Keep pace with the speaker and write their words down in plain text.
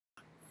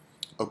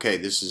Okay,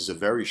 this is a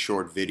very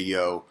short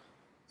video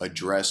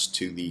addressed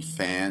to the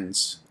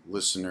fans,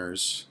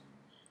 listeners,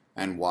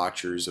 and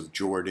watchers of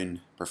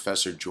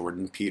Professor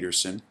Jordan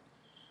Peterson.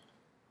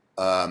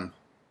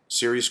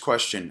 Serious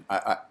question.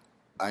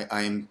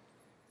 I'm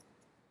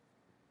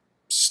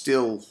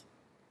still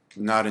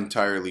not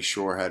entirely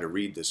sure how to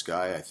read this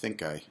guy. I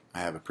think I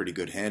have a pretty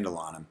good handle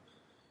on him,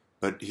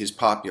 but his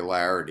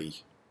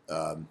popularity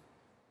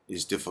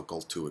is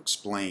difficult to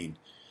explain.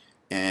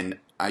 And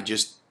I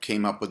just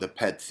came up with a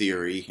pet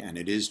theory, and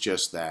it is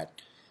just that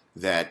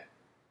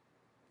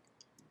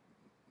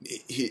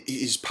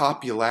his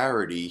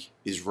popularity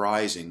is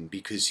rising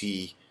because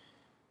he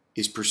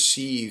is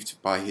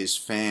perceived by his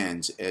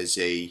fans as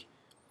a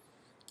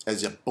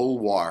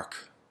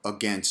bulwark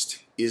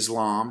against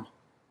Islam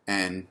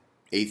and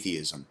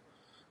atheism,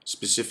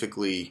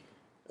 specifically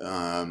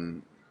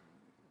in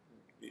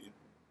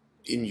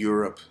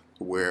Europe,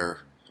 where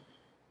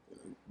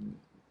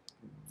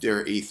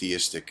they're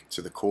atheistic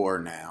to the core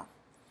now,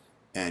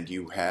 and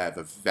you have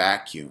a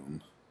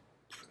vacuum,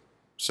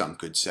 some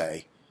could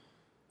say,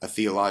 a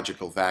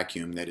theological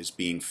vacuum that is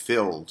being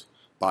filled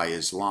by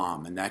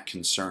Islam, and that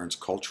concerns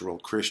cultural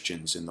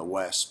Christians in the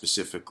West,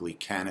 specifically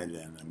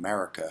Canada and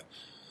America,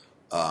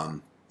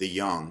 the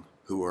young,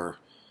 who are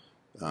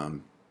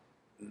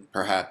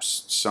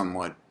perhaps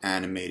somewhat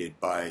animated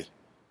by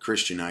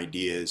Christian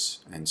ideas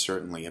and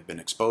certainly have been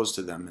exposed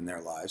to them in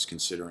their lives,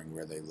 considering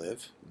where they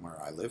live, where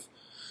I live.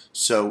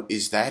 So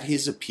is that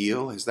his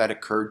appeal? Has that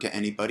occurred to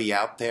anybody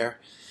out there,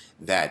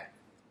 that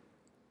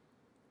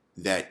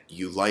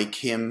you like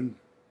him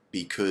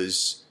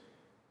because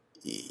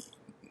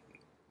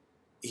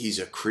he's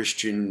a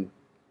Christian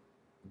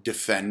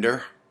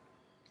defender,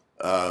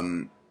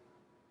 and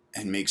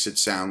makes it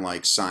sound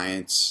like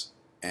science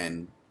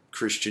and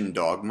Christian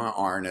dogma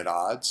aren't at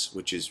odds,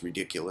 which is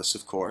ridiculous,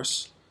 of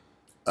course.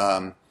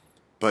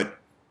 But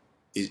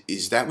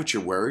is that what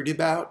you're worried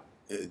about?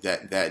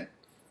 That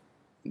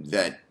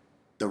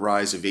the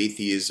rise of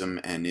atheism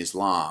and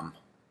Islam,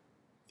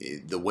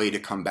 the way to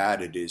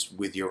combat it is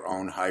with your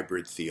own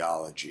hybrid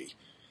theology,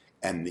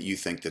 and you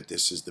think that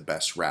this is the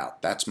best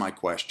route? That's my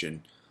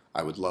question.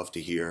 I would love to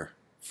hear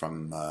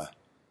from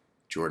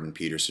Jordan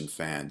Peterson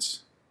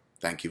fans.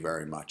 Thank you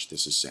very much.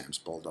 This is Sam's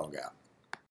Bulldog out.